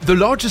The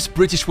largest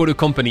British water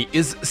company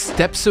is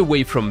steps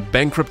away from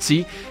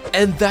bankruptcy,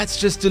 and that's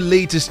just the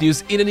latest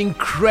news in an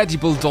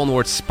incredible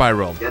downward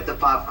spiral. Get the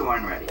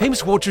popcorn ready.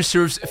 Thames Water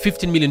serves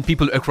 15 million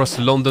people across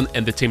London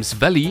and the Thames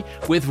Valley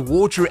with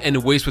water and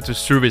wastewater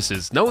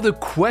services. Now the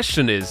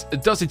question is,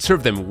 does it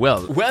serve them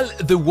well? Well,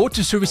 the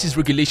Water Services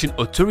Regulation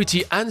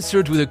Authority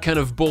answered with a kind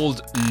of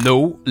bold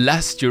no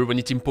last year when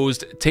it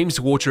imposed Thames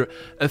Water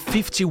a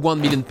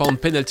 £51 million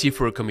penalty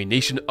for a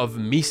combination of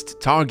missed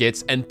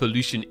targets and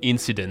pollution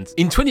incidents.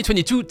 In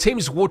 2022,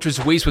 Thames Water's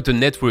wastewater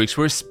networks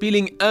were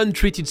spilling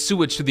untreated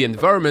sewage to the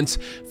environment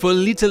for a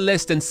little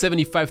less than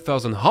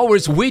 75,000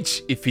 hours,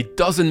 which, if it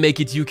doesn't make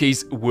it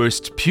UK's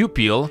worst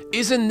pupil,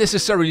 isn't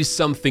necessarily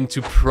something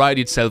to pride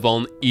itself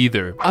on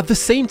either. At the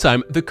same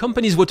time, the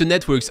company's water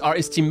networks are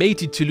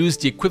estimated to lose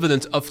the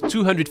equivalent of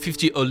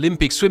 250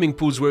 Olympic swimming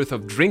pools worth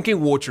of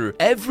drinking water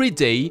every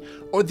day,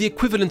 or the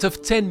equivalent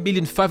of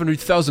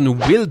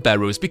 10,500,000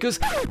 wheelbarrows, because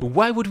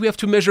why would we have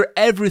to measure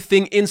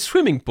everything in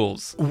swimming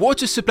pools?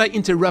 Water supply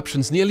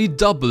interruptions nearly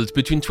doubled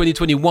between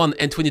 2021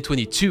 and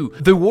 2022.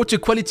 The Water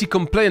Quality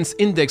Compliance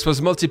Index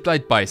was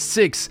multiplied by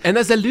 6, and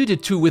as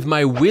alluded to with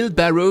my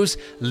wheelbarrows,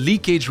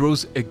 leakage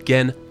rose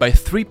again by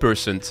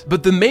 3%.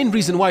 But the main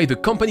reason why the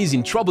company is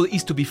in trouble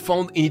is to be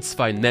found in its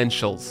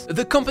financials.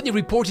 The company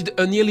reported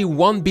a nearly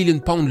 £1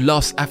 billion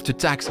loss after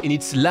tax in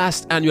its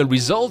last annual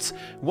results,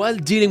 while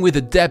dealing with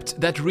a debt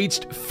that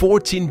reached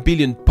 £14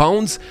 billion,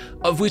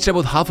 of which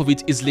about half of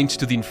it is linked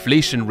to the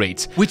inflation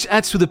rate, which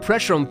adds to the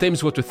pressure on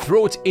Thames Water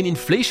throat in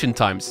inflation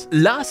times.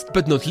 Last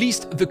but not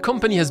least, the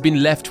company has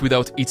been left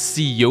without its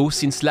CEO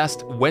since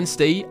last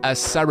Wednesday as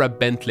Sarah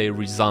Bentley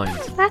resigned.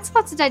 That's a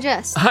lot to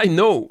digest. I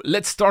know.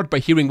 Let's start by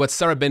hearing what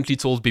Sarah Bentley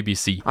told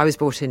BBC. I was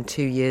brought in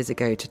 2 years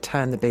ago to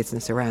turn the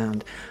business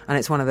around, and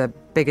it's one of the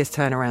biggest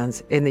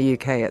turnarounds in the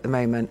UK at the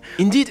moment.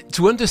 Indeed,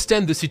 to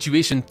understand the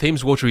situation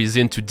Thames Water is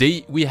in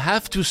today, we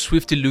have to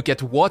swiftly look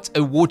at what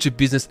a water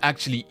business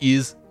actually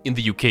is in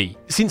the UK.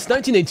 Since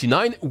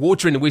 1989,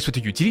 water and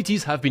wastewater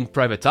utilities have been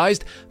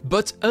privatized,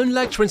 but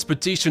unlike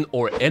transportation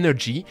or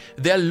energy,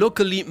 they are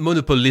locally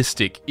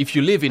monopolistic. If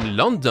you live in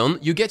London,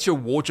 you get your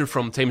water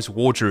from Thames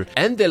Water,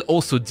 and they'll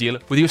also deal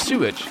with your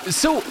sewage.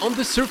 So, on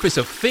the surface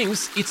of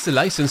things, it's a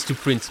license to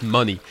print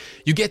money.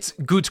 You get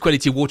good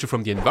quality water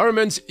from the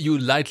environment, you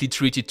lightly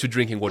treat it to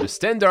drinking water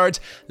standard,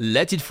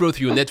 let it flow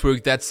through your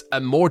network that's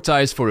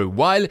amortized for a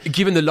while.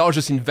 Given the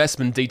largest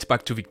investment date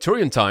back to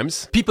Victorian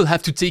times, people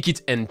have to take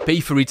it and pay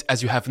for it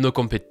as you have no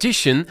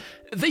competition.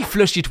 They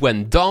flush it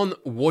when done,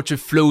 water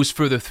flows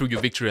further through your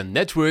Victorian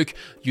network,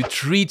 you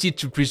treat it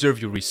to preserve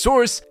your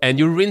resource, and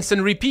you rinse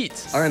and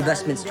repeat. Our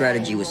investment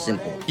strategy was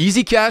simple.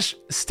 Easy cash,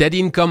 steady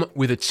income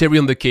with a cherry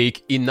on the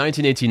cake. In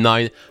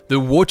 1989, the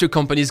water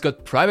companies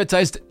got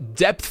privatized,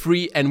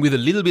 debt-free, and with a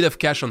little bit of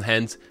cash on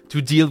hand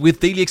to deal with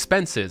daily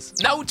expenses.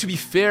 Now, to be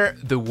fair,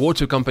 the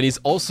water companies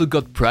also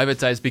got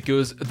privatized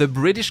because the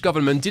British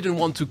government didn't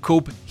want to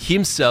cope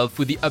himself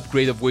with the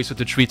upgrade of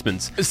wastewater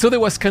treatment. So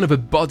there was kind of a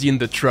body in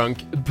the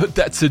trunk, but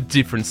that's a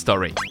different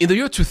story. In the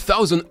year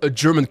 2000, a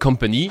German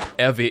company,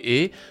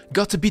 RWE,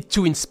 got a bit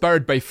too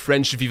inspired by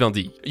French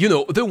Vivendi. You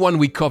know, the one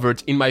we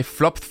covered in my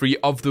flop 3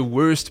 of the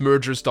worst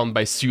mergers done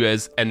by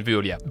Suez and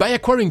Veolia. By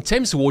acquiring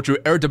Thames Water,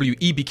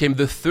 RWE became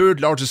the third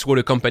largest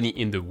water company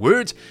in the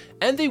world,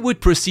 and they would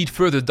proceed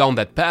further down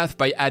that path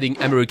by adding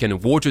American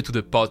Water to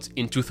the pot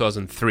in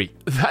 2003.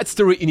 That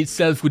story in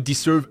itself would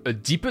deserve a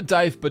deeper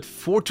dive, but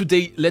for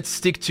today, let's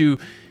stick to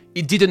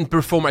it didn't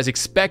perform as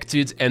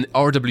expected, and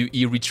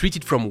RWE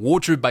retreated from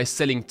water by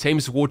selling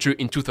Thames Water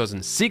in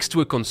 2006 to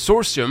a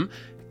consortium,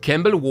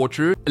 Campbell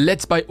Water,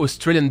 led by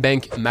Australian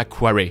bank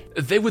Macquarie.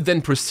 They would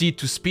then proceed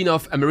to spin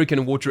off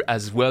American Water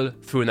as well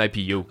through an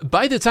IPO.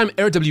 By the time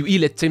RWE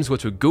let Thames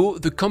Water go,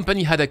 the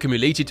company had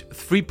accumulated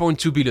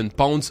 £3.2 billion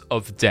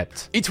of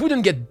debt. It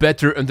wouldn't get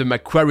better under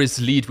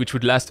Macquarie's lead, which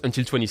would last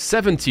until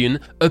 2017,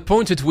 a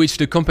point at which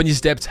the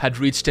company's debt had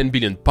reached £10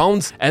 billion,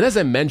 and as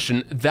I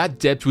mentioned, that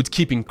debt would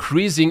keep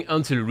increasing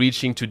until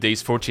reaching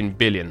today's £14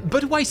 billion.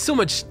 But why so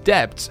much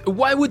debt?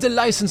 Why would a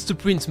license to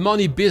print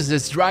money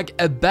business drag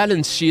a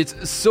balance sheet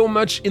so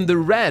much in the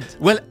red?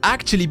 Well,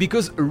 actually,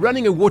 because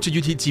running a water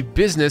utility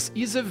business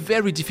is a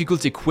very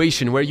difficult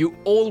equation where you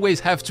always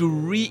have to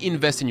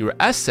reinvest in your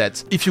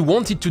assets if you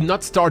want it to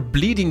not start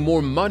bleeding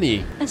more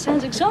money. That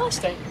sounds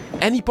exhausting.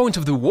 Any point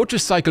of the water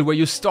cycle where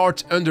you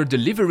start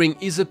under-delivering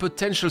is a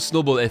potential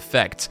snowball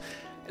effect.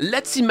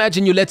 Let's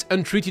imagine you let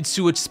untreated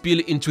sewage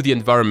spill into the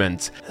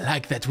environment.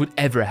 Like that would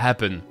ever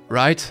happen,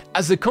 right?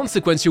 As a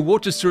consequence, your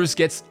water source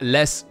gets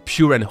less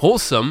pure and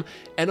wholesome,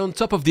 and on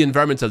top of the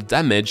environmental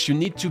damage, you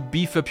need to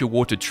beef up your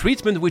water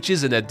treatment, which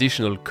is an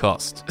additional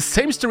cost.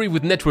 Same story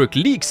with network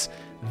leaks.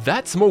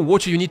 That's more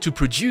water you need to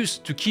produce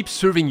to keep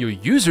serving your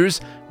users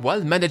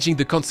while managing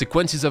the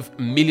consequences of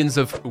millions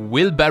of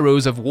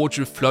wheelbarrows of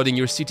water flooding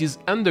your city's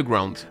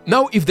underground.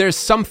 Now, if there's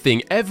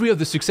something every of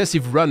the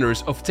successive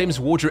runners of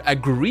Thames Water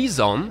agrees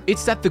on,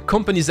 it's that the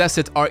company's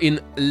assets are in,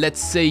 let's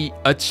say,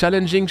 a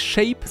challenging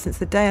shape. Since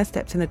the day I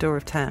stepped in the door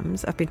of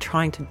Thames, I've been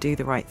trying to do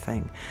the right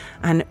thing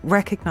and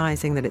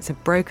recognising that it's a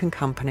broken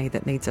company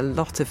that needs a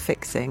lot of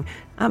fixing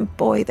And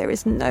boy, there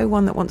is no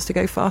one that wants to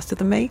go faster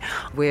than me.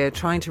 We're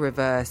trying to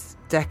reverse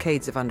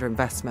decades of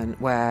underinvestment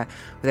where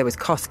there was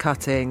cost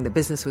cutting, the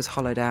business was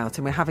hollowed out,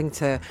 and we're having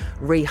to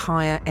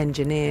rehire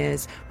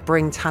engineers,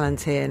 bring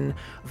talent in,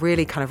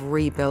 really kind of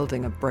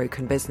rebuilding a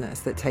broken business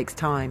that takes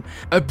time.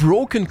 A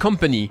broken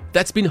company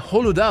that's been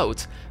hollowed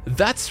out.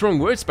 That's strong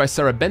words by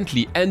Sarah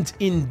Bentley, and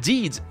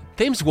indeed,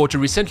 Thames Water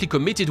recently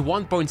committed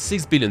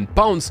 £1.6 billion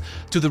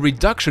to the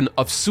reduction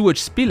of sewage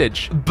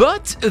spillage.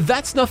 But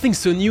that's nothing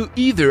so new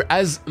either,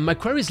 as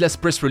Macquarie's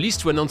last press release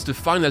to announce the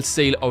final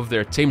sale of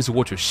their Thames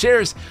Water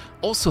shares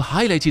also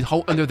highlighted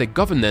how under their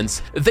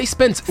governance they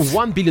spent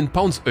 £1 billion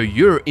a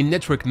year in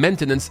network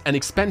maintenance and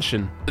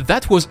expansion.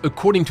 That was,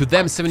 according to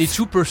them,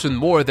 72%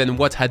 more than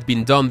what had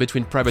been done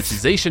between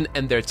privatization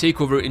and their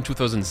takeover in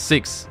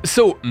 2006.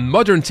 So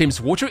modern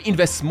Thames Water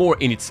invests more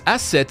in its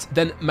asset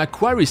than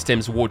Macquarie's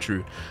Thames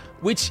Water,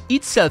 which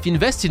itself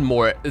invested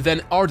more than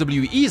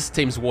RWE's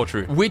Thames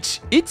Water, which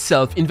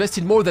itself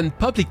invested more than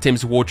public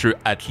Thames Water,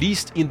 at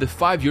least in the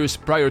 5 years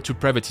prior to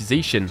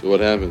privatization. So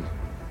what happened?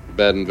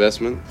 Bad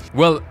investment?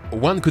 Well,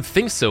 one could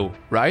think so,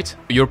 right?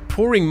 You're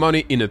pouring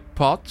money in a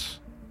pot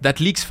that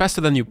leaks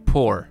faster than you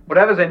pour.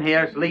 Whatever's in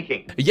here is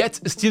leaking. Yet,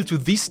 still to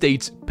this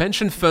date,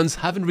 pension funds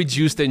haven't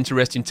reduced their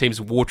interest in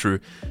Thames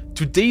Water.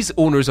 Today's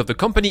owners of the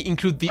company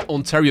include the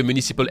Ontario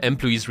Municipal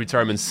Employees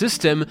Retirement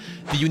System,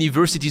 the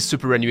University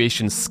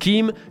Superannuation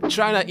Scheme,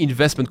 China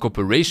Investment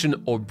Corporation,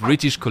 or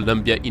British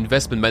Columbia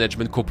Investment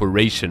Management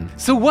Corporation.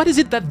 So what is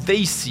it that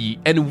they see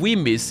and we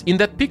miss in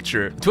that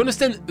picture? To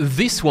understand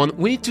this one,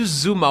 we need to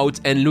zoom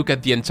out and look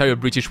at the entire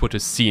British water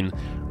scene.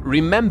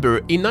 Remember,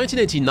 in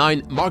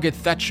 1989, Margaret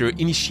Thatcher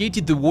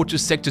initiated the water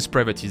sector's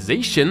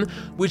privatization,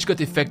 which got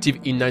effective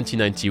in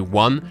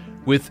 1991,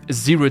 with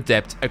zero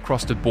debt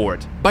across the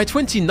board. By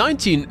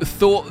 2019,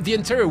 though, the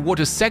entire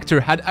water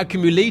sector had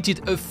accumulated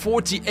a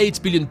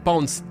 £48 billion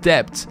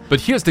debt. But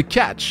here's the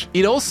catch.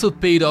 It also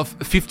paid off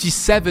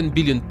 £57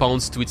 billion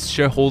to its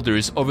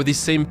shareholders over the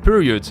same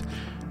period.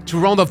 To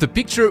round off the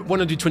picture,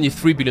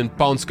 £123 billion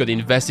got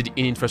invested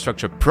in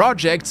infrastructure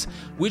projects,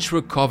 which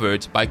were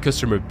covered by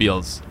customer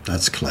bills.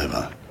 That's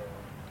clever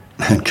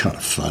and kind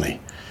of funny,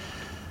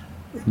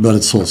 but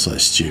it's also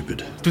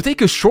stupid. To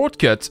take a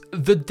shortcut,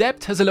 the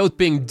debt has allowed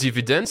paying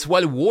dividends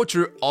while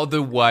water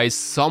otherwise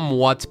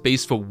somewhat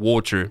pays for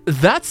water.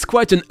 That's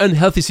quite an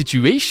unhealthy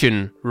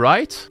situation,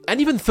 right? And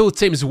even though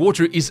Thames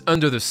Water is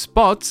under the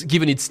spot,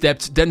 given its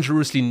debt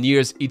dangerously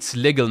nears its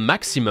legal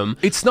maximum,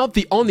 it's not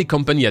the only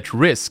company at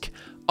risk.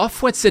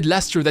 Ofwat said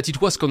last year that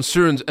it was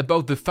concerned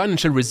about the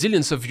financial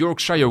resilience of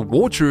Yorkshire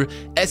Water,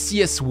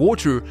 SES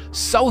Water,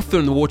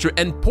 Southern Water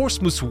and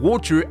Portsmouth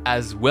Water,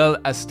 as well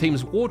as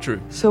Thames Water.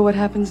 So what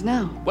happens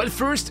now? Well,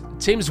 first,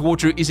 Thames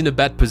Water is in a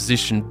bad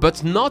position,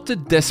 but not a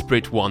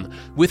desperate one.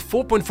 With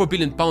 £4.4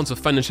 billion of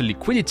financial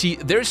liquidity,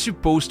 they're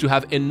supposed to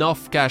have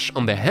enough cash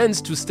on their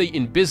hands to stay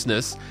in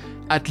business,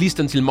 at least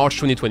until March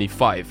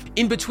 2025.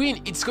 In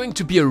between, it's going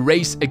to be a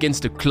race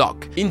against the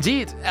clock.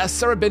 Indeed, as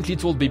Sarah Bentley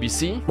told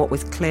BBC, what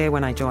was clear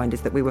when I joined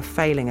is that we were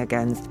failing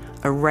against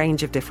a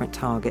range of different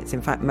targets,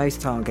 in fact, most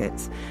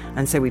targets.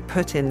 And so we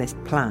put in this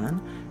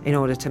plan in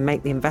order to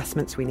make the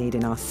investments we need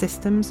in our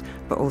systems,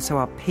 but also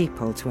our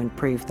people to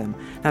improve them.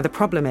 Now, the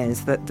problem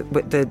is that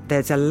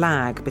there's a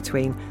lag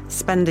between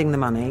spending the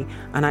money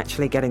and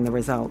actually getting the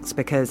results,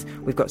 because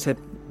we've got to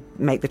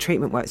make the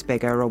treatment works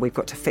bigger, or we've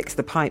got to fix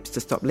the pipes to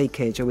stop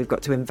leakage, or we've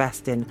got to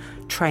invest in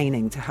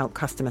training to help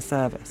customer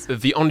service.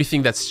 The only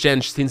thing that's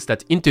changed since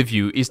that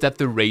interview is that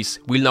the race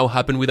will now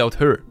happen without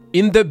her.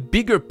 In the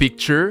bigger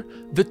picture,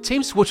 the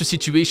Thames Water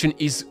situation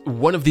is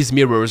one of these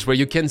mirrors where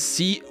you can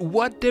see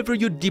whatever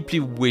you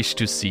deeply wish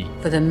to see.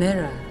 For the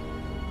mirror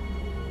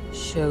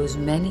shows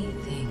many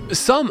things.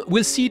 Some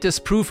will see it as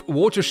proof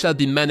water shall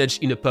be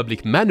managed in a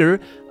public manner,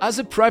 as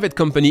a private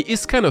company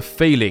is kind of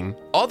failing.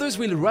 Others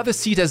will rather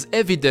see it as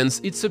evidence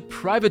it's a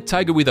private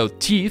tiger without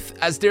teeth,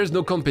 as there's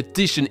no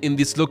competition in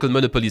this local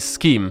monopoly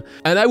scheme.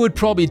 And I would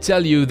probably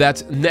tell you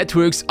that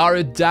networks are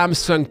a damn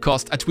sunk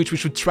cost at which we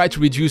should try to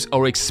reduce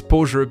our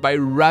exposure by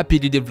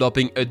rapidly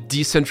developing a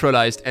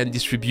decentralized and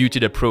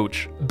distributed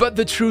approach. But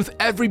the truth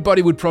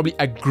everybody would probably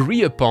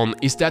agree upon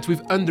is that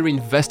we've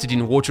underinvested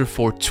in water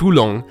for too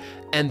long,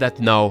 and that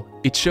now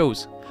it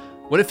shows.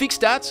 Want to fix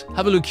that?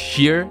 Have a look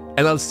here,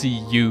 and I'll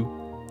see you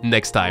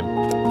next time.